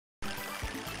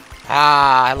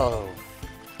Hello.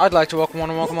 I'd like to welcome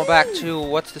all back to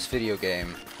what's this video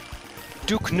game?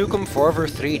 Duke Nukem Forever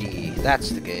 3D. That's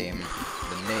the game.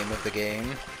 The name of the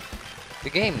game. The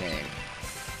game name.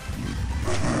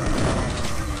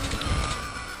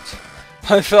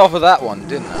 I fell for that one,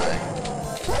 didn't I?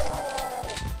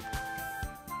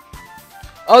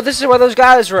 Oh, this is where those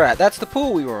guys were at. That's the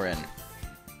pool we were in.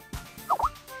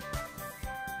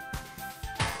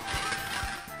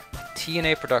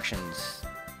 TNA Productions.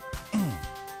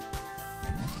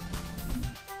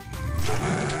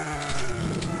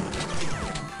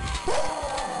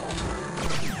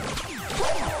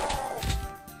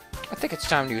 I think it's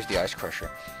time to use the ice crusher.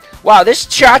 Wow, this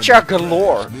cha-cha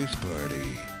galore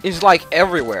is like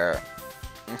everywhere.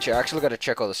 Okay, I actually gotta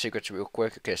check all the secrets real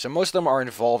quick. Okay, so most of them are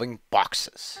involving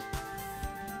boxes.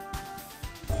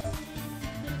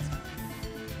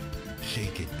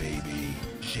 Shake it, baby.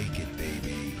 Shake it,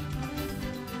 baby.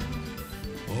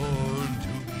 Born to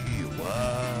be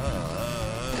wild.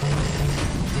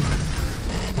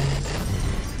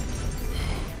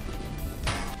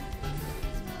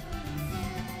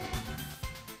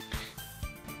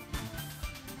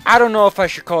 I don't know if I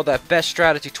should call that Best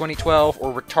Strategy 2012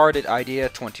 or Retarded Idea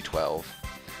 2012.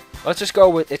 Let's just go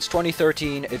with it's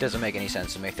 2013. It doesn't make any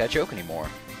sense to make that joke anymore.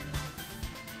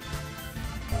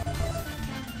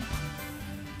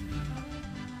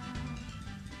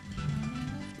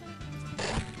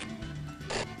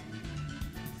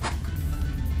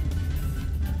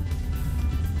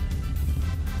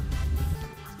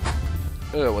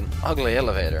 Ew, an ugly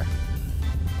elevator.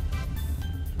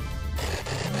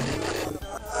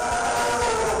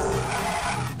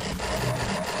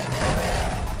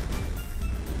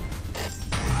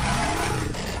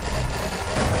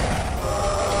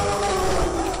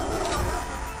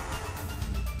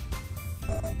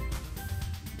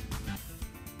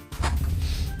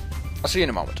 I'll see you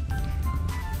in a moment.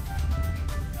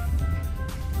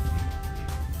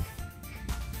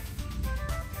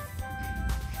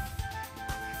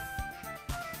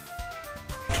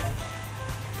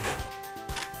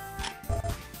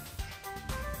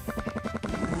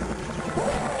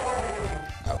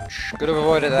 Ouch. Could have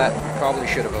avoided that. Probably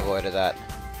should have avoided that.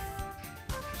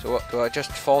 So what, do I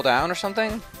just fall down or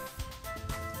something?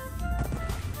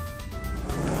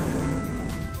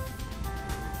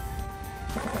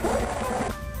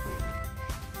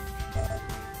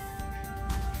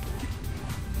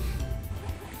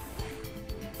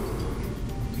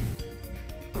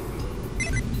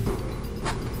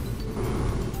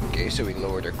 Okay, so we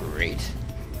lowered her grate.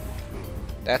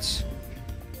 That's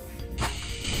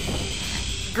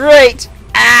great!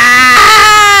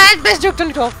 Ah! Best joke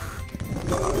 2012!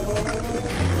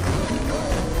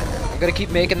 I'm gonna keep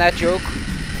making that joke.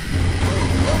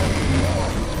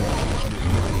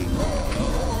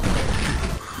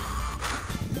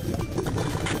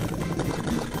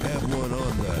 Have one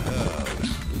on the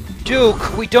house.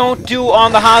 Duke, we don't do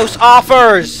on the house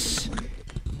offers!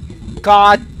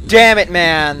 God damn it,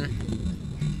 man.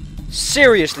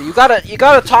 Seriously, you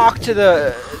gotta talk to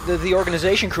the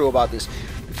organization crew about this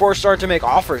before starting to make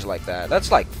offers like that.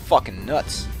 That's like fucking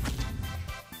nuts.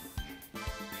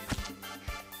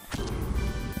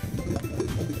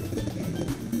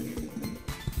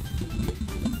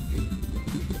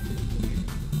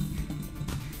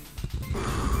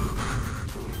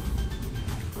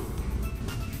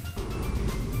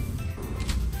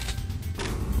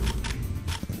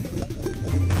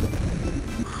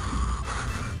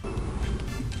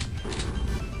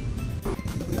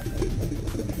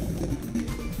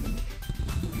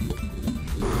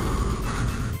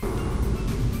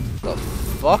 The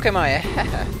fuck am I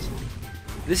at?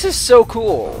 This is so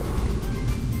cool.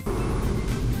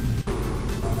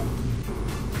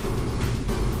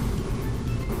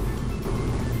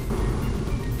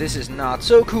 This is not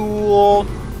so cool.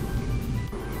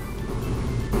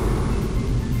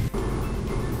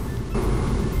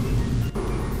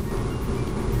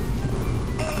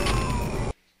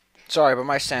 Sorry, but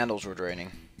my sandals were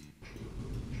draining.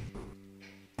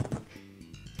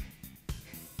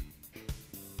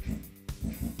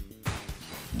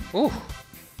 Ooh.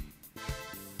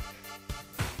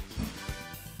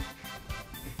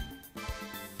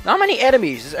 Not many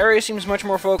enemies. This area seems much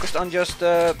more focused on just,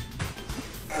 Time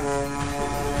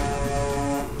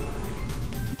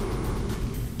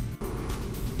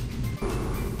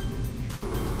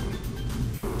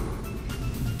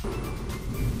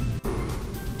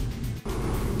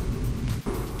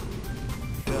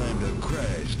to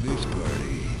crash this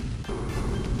party.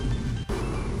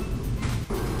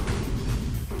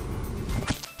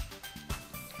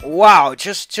 Wow,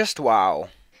 just wow.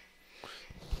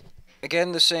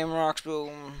 Again, the same rocks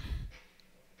boom.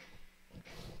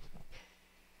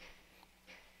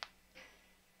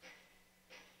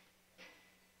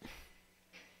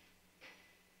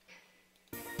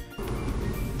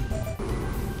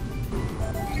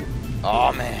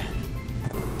 Oh man.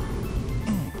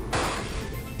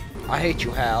 I hate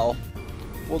you, Hal.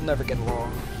 We'll never get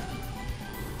along.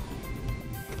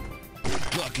 You're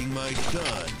blocking my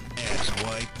son,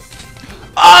 asswipe.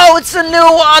 Oh, it's a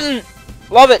new one!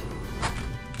 Love it.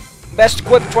 Best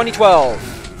Equip 2012.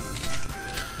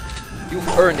 You've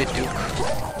earned it, Duke.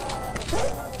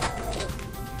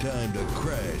 Time to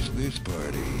crash this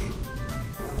party.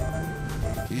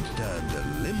 It's time to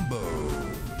limbo.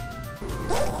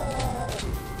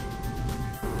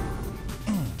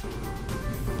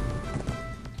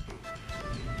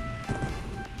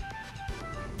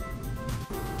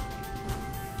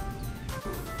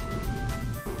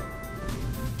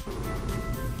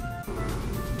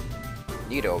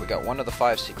 Neato, we got one of the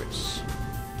 5 secrets.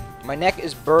 My neck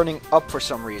is burning up for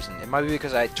some reason. It might be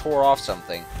because I tore off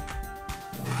something.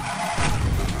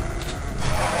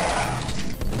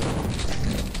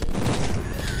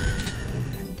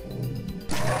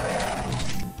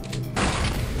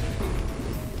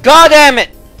 God damn it!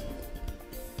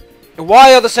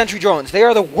 Why are the sentry drones? They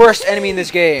are the worst enemy in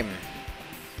this game.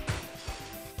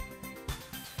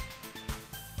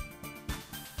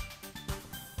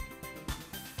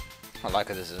 I like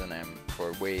that this is an M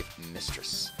for Wave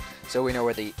Mistress. So we know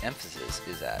where the emphasis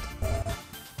is at.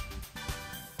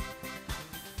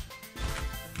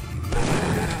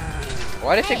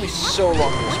 Why did it take me so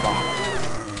long to respond?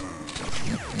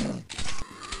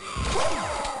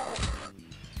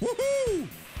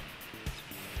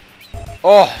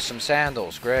 Oh, some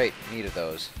sandals. Great. Needed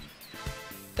those.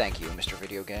 Thank you, Mr.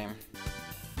 Video Game.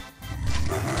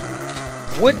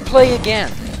 Would play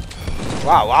again.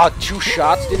 Wow, 2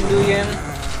 shots didn't do you in?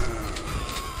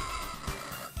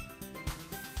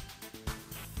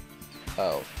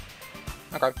 Oh.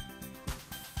 Okay.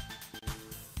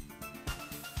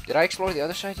 Did I explore the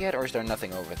other side yet, or is there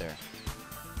nothing over there?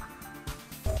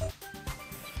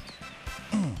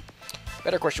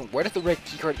 Better question, where did the red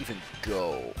keycard even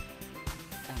go?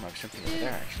 Oh, there's something over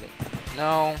there, actually.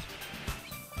 No.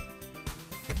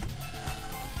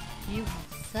 You have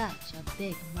such a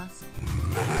big muscle.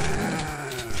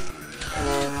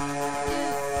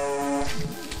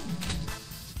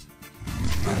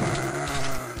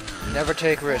 Never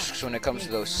take risks when it comes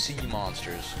to those sea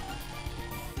monsters.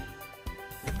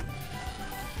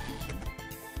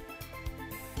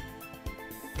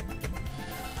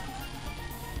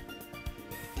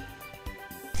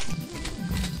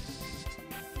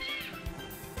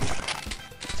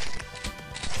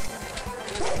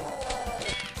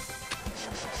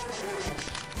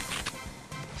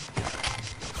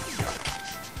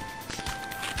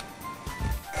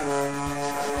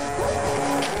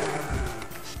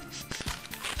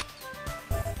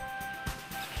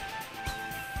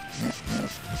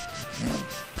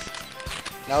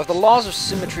 Now, if the laws of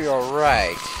symmetry are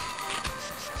right...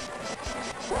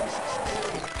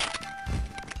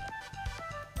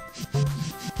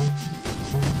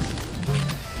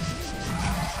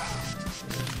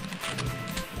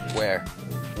 Where?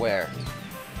 Where?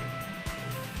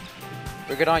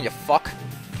 Bring it on, you fuck!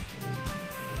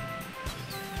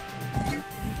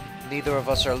 Neither of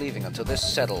us are leaving until this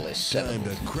settle is settled.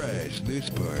 Time to crash this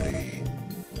party.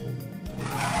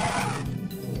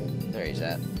 There he's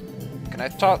at. Can I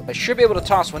toss? I should be able to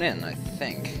toss one in, I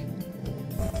think.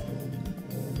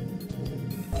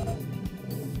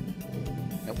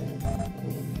 Nope.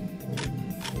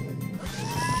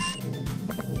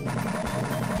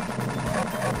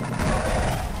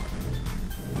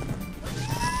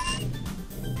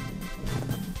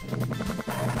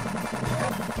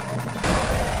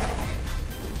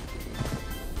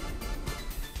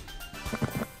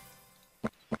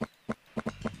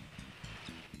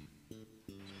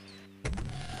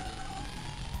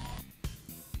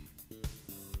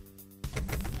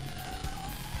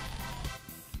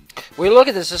 When you look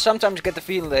at this, I sometimes get the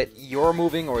feeling that you're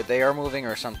moving or they are moving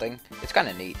or something. It's kind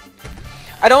of neat.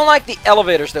 I don't like the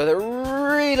elevators though. They're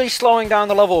really slowing down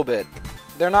the level a bit.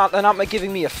 They're not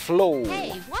giving me a flow.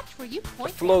 Hey, watch where you A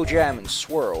point. flow, jam, and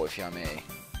swirl, if you may.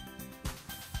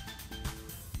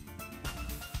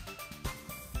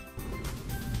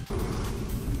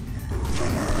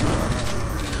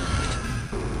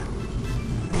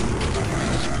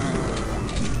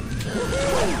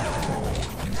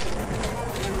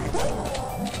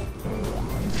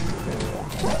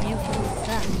 You have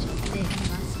such a big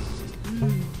muscle.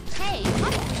 Hey,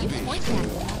 watch where you point that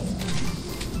muscle.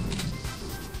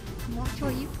 Watch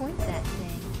where you point that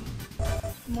thing.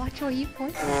 What are you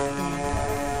pointing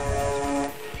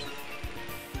at?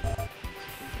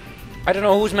 I don't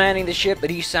know who's manning the ship, but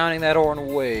he's sounding that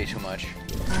horn way too much.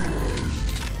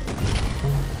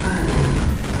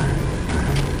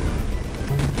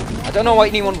 I don't know why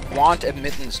anyone would want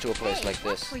admittance to a place like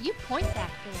this. What were you pointing at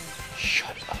for?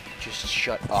 Shut up. Just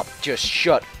shut up. Just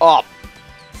shut up.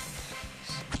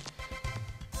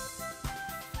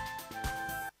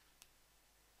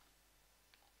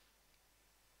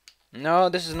 No,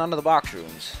 this is none of the box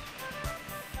rooms.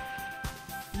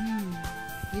 You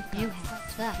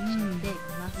have such a big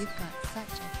muscle. You've got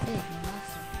such a big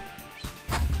muscle.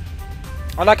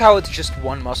 I like how it's just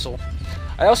one muscle.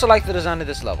 I also like the design of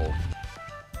this level.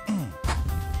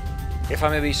 If I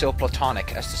may be so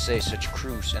platonic as to say such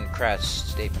crude and crass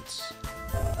statements.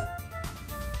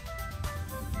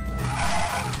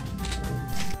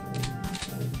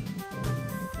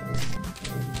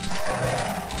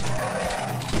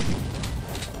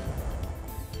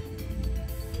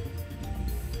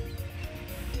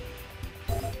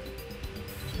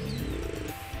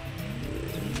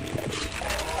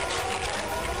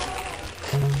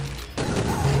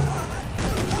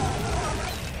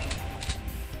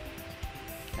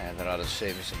 That ought to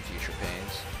save me some future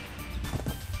pains.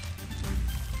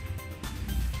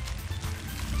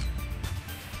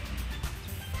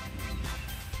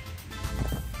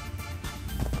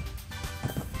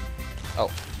 Oh,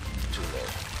 too low.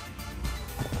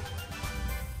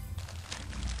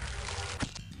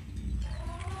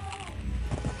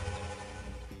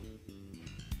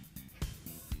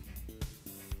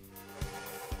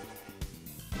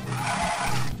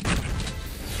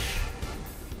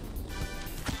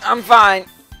 I'm fine.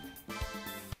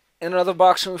 In another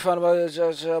box we found about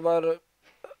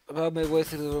midway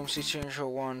through the room, see change for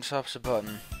one, taps the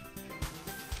button.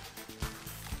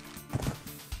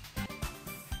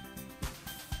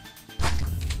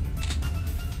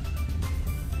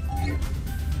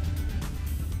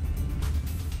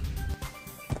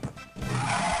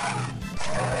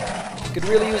 Could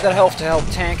really use that health to help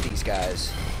tank these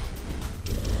guys.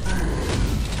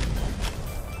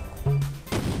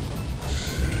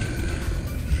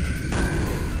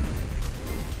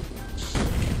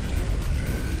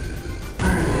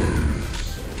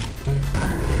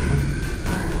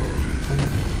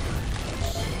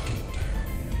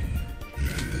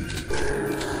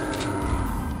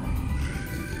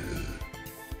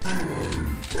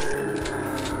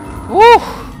 Woo!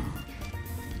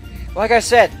 Like I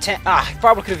said, I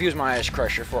probably could have used my Ice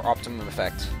Crusher for optimum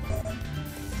effect.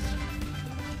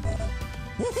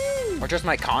 Or just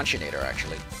my Conchinator,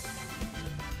 actually.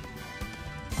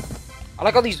 I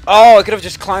like all these. Oh, I could have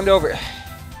just climbed over.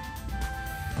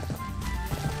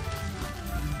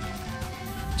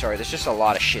 Sorry, there's just a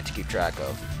lot of shit to keep track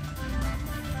of.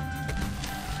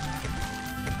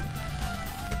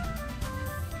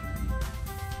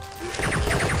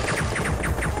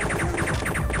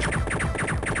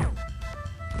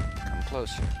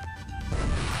 Closer.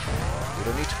 You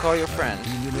don't need to call your friend.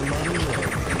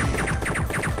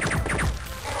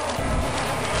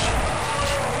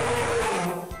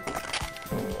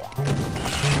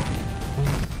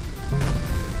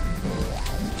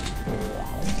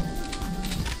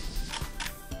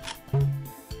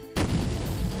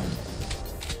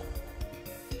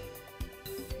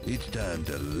 It's time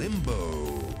to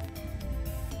limbo.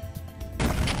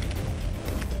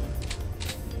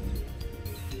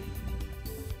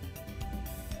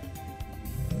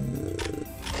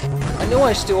 I knew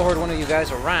I still heard one of you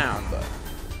guys around, but...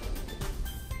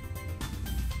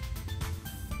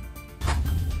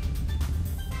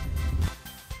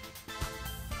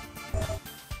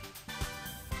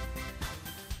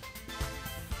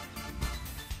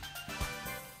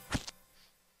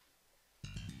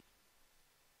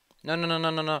 No, no, no, no,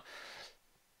 no, no.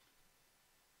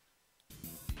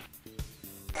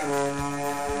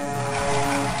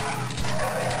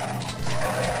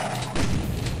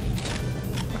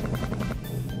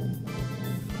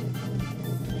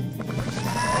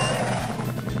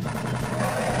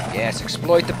 Yes,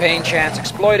 exploit the pain chance.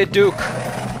 Exploit it, Duke.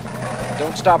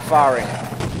 Don't stop firing.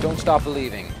 Don't stop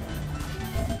believing.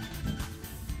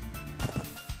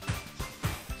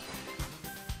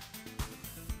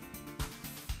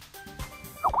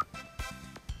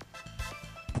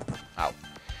 Ow.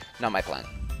 Not my plan.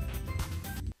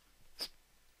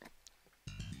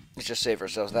 Let's just save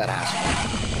ourselves that hassle.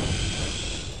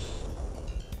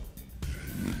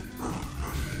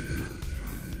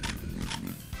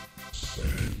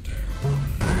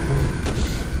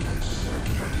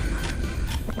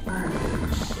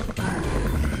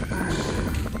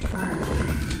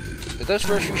 Did those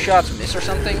first few shots miss or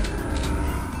something?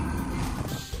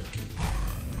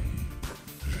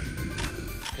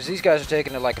 Because these guys are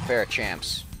taking it like a pair of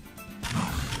champs.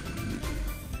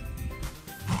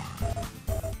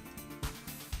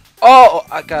 Oh,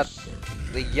 I got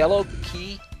the yellow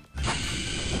key.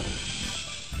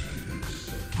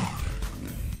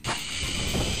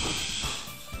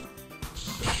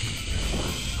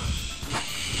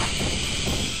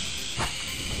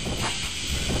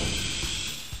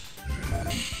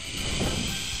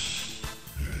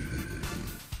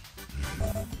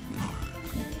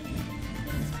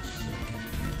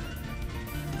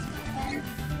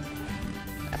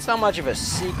 That's not much of a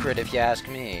secret if you ask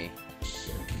me.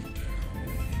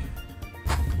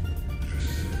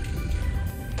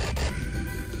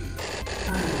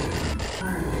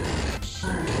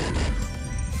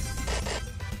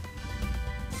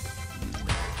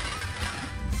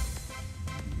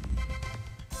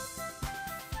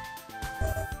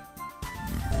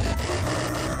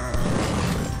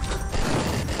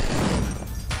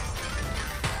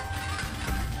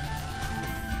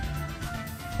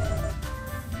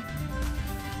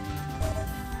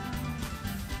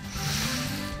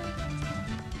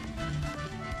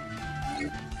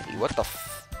 What the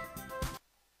f...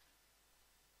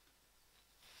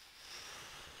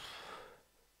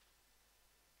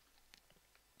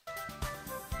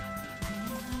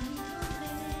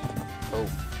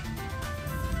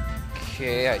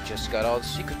 Okay, I just got all the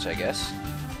secrets, I guess.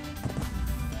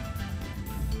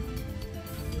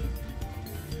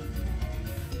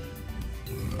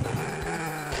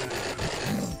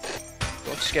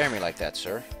 Don't scare me like that,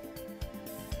 sir.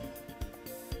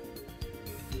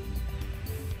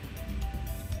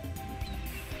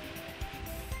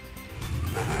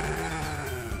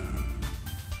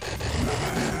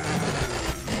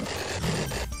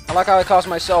 I like how I cause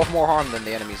myself more harm than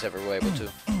the enemies ever were able to.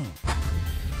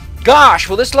 Gosh,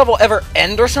 will this level ever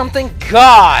end or something?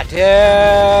 God damn.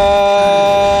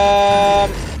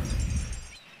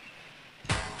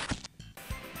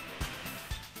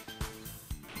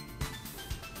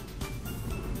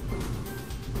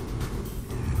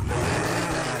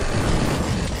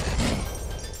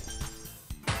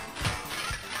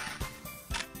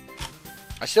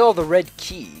 I still have the red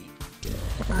key.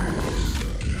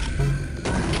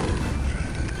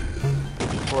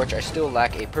 For which I still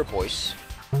lack a turquoise.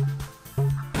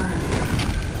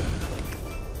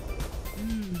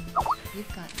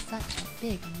 You've got such a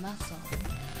big muscle.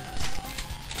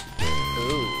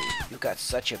 Ooh, you got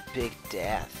such a big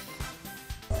death.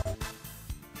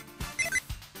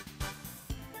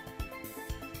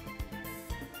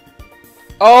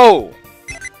 Oh!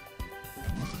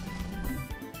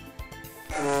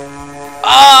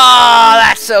 Oh,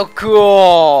 that's so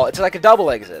cool! It's like a double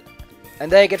exit.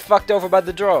 And they get fucked over by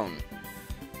the drone.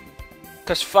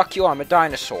 Cause fuck you, I'm a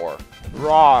dinosaur.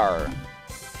 Rawr.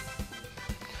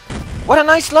 What a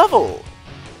nice level!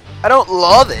 I don't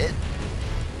love it,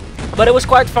 but it was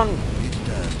quite fun. It's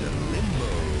time to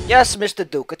limbo. Yes, Mr.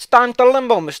 Duke, it's time to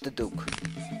limbo, Mr. Duke.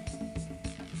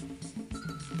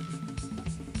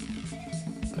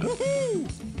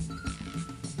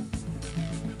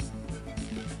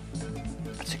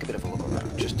 Let's take a bit of a look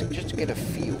around, just to get a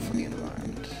feel for the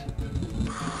environment.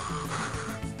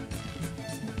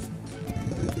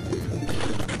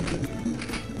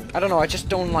 I don't know, I just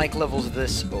don't like levels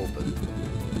this open.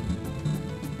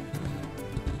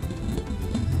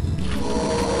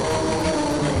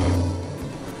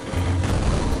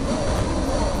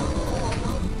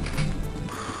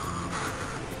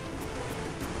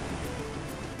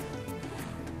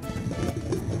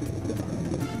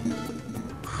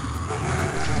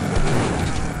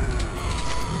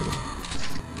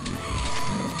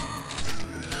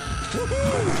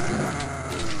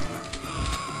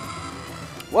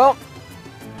 Well,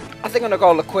 I think I'm gonna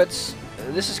call it quits.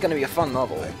 This is gonna be a fun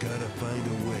level. I gotta find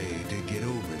a way to get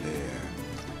over there.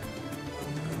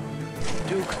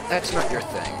 Duke, that's not your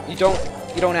thing. You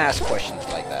don't ask questions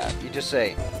like that. You just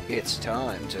say, it's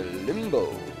time to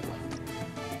limbo.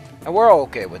 And we're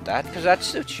okay with that, because that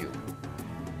suits you.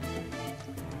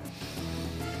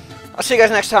 I'll see you guys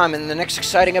next time in the next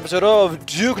exciting episode of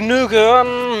Duke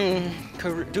Nukem.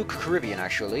 Duke Caribbean,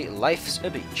 actually. Life's a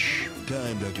beach.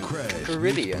 Time to Duke crash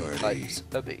Caribbean, this party. life's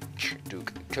a beach.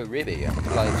 Duke Caribbean,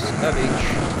 life's a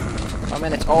beach. I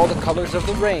mean, it's all the colors of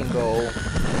the rainbow.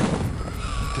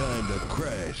 Time to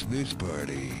crash this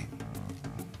party.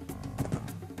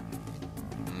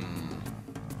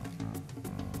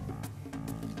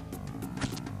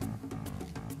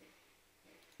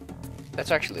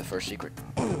 That's actually the first secret.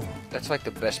 That's like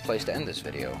the best place to end this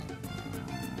video.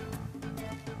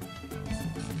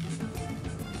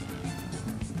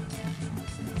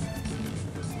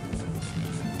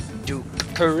 Duke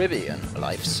Caribbean.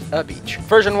 Life's a beach.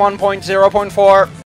 Version 1.0.4.